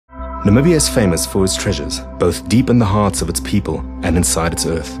Namibia is famous for its treasures, both deep in the hearts of its people and inside its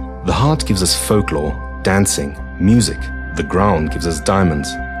earth. The heart gives us folklore, dancing, music. The ground gives us diamonds.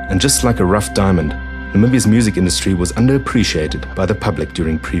 And just like a rough diamond, Namibia's music industry was underappreciated by the public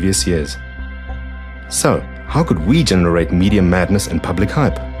during previous years. So, how could we generate media madness and public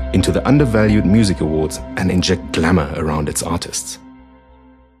hype into the undervalued music awards and inject glamour around its artists?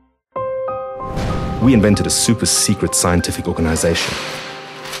 We invented a super secret scientific organization,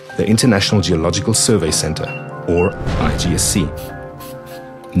 the International Geological Survey Center, or IGSC.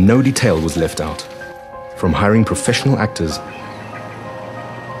 No detail was left out, from hiring professional actors,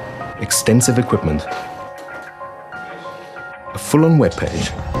 extensive equipment, a full-on webpage,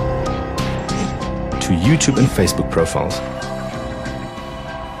 to YouTube and Facebook profiles.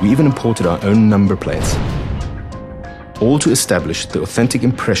 We even imported our own number plates, all to establish the authentic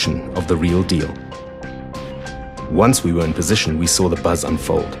impression of the real deal. Once we were in position, we saw the buzz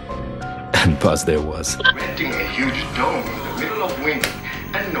unfold. And buzz there was. Renting a huge dome in the middle of winter,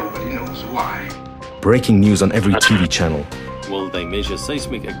 and nobody knows why. Breaking news on every TV channel. Will they measure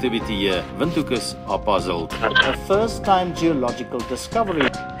seismic activity here? Windhoekers are puzzled. A first-time geological discovery.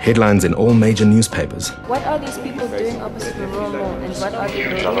 Headlines in all major newspapers. What are these people doing opposite the Royal Mall, and what are they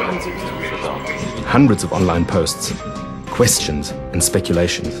doing on Zoom? Hundreds of online posts, questions and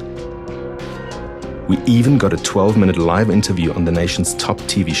speculations. We even got a 12-minute live interview on the nation's top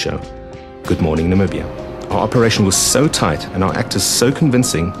TV show, Good Morning Namibia. Our operation was so tight and our actors so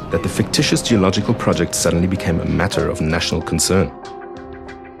convincing that the fictitious geological project suddenly became a matter of national concern.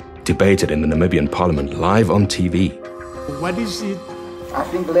 Debated in the Namibian parliament live on TV. What is it? I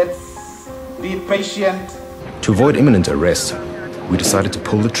think let's be patient. To avoid imminent arrest, we decided to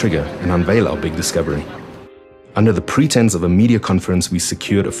pull the trigger and unveil our big discovery. Under the pretense of a media conference, we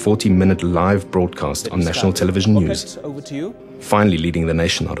secured a 40-minute live broadcast on national television news, Over to you. finally leading the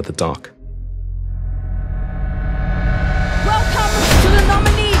nation out of the dark. Welcome to the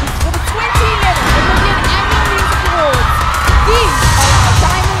nominees for the 2011 Namibian Annual Music Awards. These are our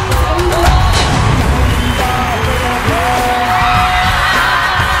diamonds in the rough.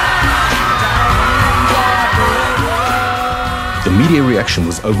 The media reaction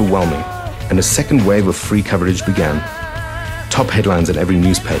was overwhelming, and a second wave of free coverage began. Top headlines in every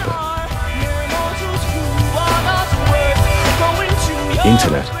newspaper,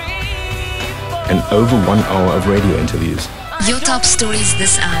 internet, and over 1 hour of radio interviews. Your top stories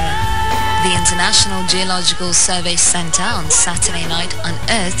this hour. The International Geological Survey Center on Saturday night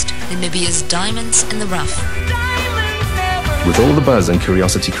unearthed Namibia's diamonds in the rough. With all the buzz and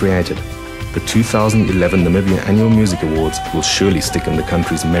curiosity created, the 2011 Namibia Annual Music Awards will surely stick in the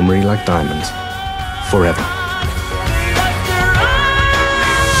country's memory like diamonds, forever.